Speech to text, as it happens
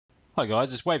Hi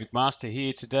guys, it's Wade McMaster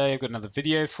here today. I've got another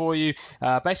video for you.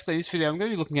 Basically, this video I'm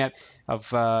going to be looking at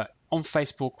on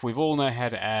Facebook. We all know how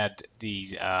to add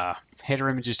these header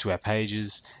images to our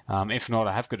pages. If not,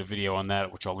 I have got a video on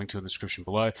that, which I'll link to in the description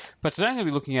below. But today I'm going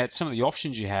to be looking at some of the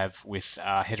options you have with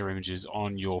header images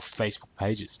on your Facebook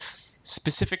pages.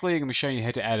 Specifically, I'm going to be showing you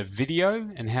how to add a video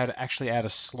and how to actually add a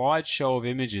slideshow of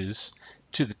images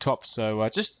to the top. So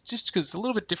just because it's a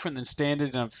little bit different than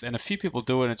standard, and a few people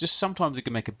do it, and sometimes it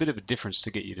can make a bit of a difference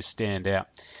to get you to stand out.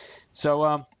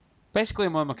 So basically,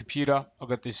 I'm on my computer. I've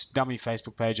got this dummy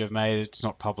Facebook page I've made. It's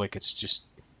not public. It's just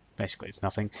basically it's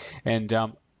nothing. And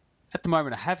at the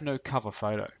moment, I have no cover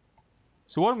photo.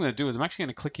 So what I'm going to do is I'm actually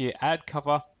going to click here, add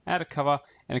a cover,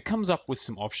 and it comes up with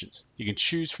some options. You can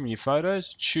choose from your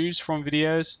photos, choose from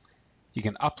videos. You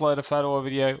can upload a photo or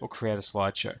video, or create a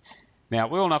slideshow. Now,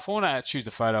 well enough, if I want to choose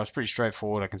a photo, it's pretty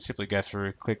straightforward. I can simply go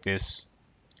through, click this,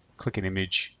 click an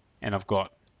image, and I've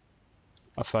got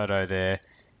a photo there.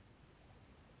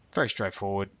 Very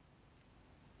straightforward.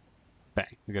 Bang,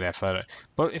 we've got our photo.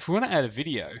 But if we want to add a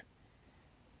video,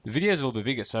 the video is a little bit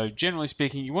bigger. So generally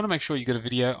speaking, you want to make sure you've got a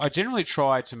video. I generally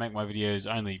try to make my videos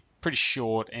only pretty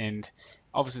short, and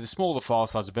obviously the smaller the file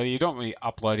size, the better. You don't really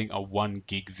uploading a 1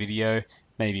 gig video.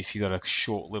 Maybe if you've got a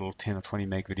short little 10 or 20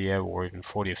 meg video, or even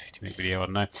 40 or 50 meg video, I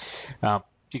don't know.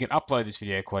 You can upload this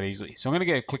video quite easily. So I'm going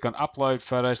to go click on upload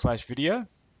photo/video.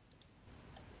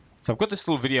 So I've got this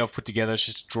little video I've put together. It's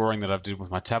just a drawing that I've did with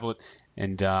my tablet,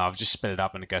 and I've just sped it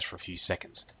up, and it goes for a few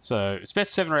seconds. So it's about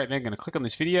 7 or 8 meg. I'm going to click on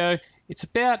this video. It's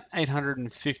about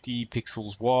 850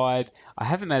 pixels wide. I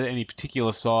haven't made it any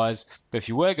particular size, but if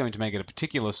you were going to make it a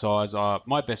particular size,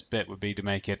 my best bet would be to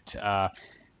make it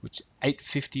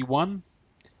 851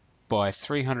 by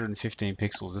 315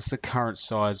 pixels. That's the current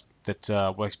size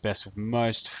that works best with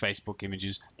most Facebook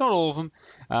images. Not all of them.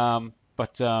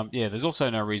 Yeah, there's also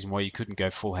no reason why you couldn't go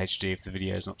full HD if the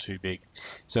video is not too big.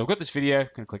 So I've got this video, I'm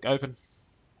going to click open,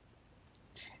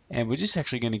 and we're just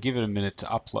actually going to give it a minute to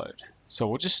upload. So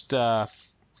we'll just watch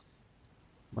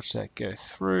that go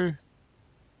through.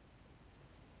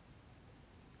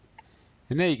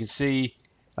 And there you can see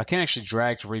I can actually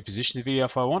drag to reposition the video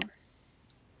if I want.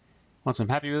 Once I'm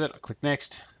happy with it, I click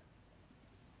next,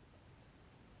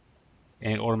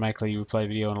 and automatically replay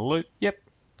video on a loop. Yep,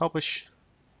 publish.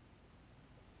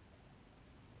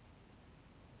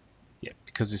 Yeah,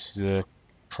 because this is a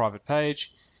private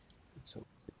page. So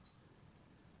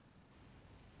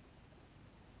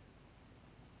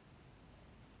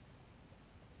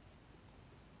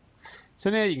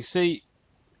now you can see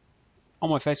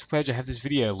on my Facebook page I have this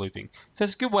video looping. So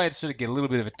it's a good way to sort of get a little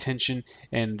bit of attention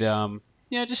and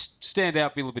just stand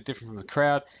out, be a little bit different from the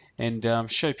crowd, and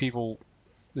show people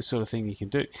the sort of thing you can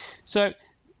do. So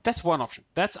that's one option.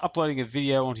 That's uploading a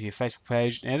video onto your Facebook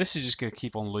page. Now this is just going to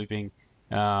keep on looping.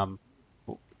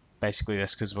 Basically,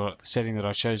 that's because of the setting that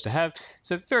I chose to have.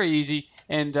 So very easy,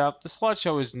 and the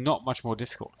slideshow is not much more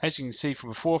difficult. As you can see from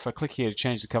before, if I click here to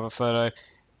change the cover photo,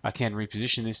 I can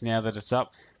reposition this now that it's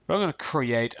up. But I'm going to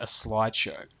create a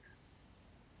slideshow.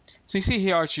 So you see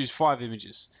here I choose 5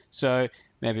 images. So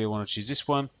maybe I want to choose this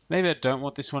one. Maybe I don't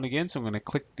want this one again, so I'm going to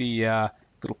click the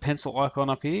little pencil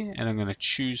icon up here, and I'm going to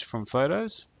choose from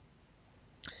photos.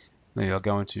 Maybe I'll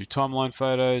go into timeline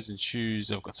photos and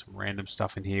choose, I've got some random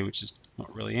stuff in here, which is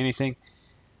not really anything.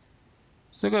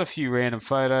 So I've got a few random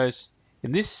photos.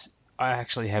 In this, I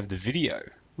actually have the video,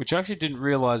 which I actually didn't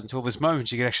realize until this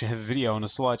moment you could actually have a video on a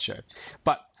slideshow.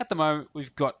 But at the moment,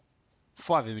 we've got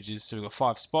 5 images, so we've got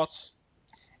 5 spots,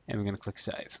 and we're going to click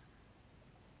save.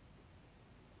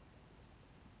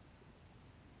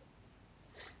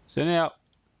 So now,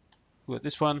 we've got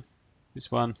this one, we've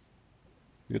got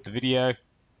the video,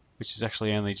 which is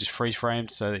actually only just freeze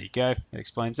framed, so there you go, it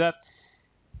explains that.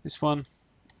 This one,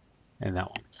 and that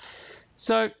one.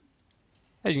 So,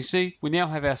 as you can see, we now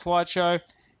have our slideshow,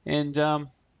 and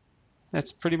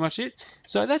that's pretty much it.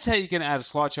 So that's how you're going to add a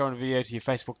slideshow and a video to your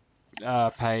Facebook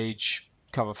page,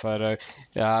 cover photo.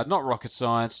 Not rocket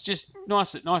science, just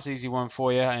nice easy one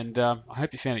for you, and I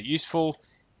hope you found it useful,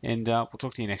 and we'll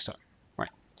talk to you next time. Right,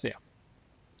 see ya.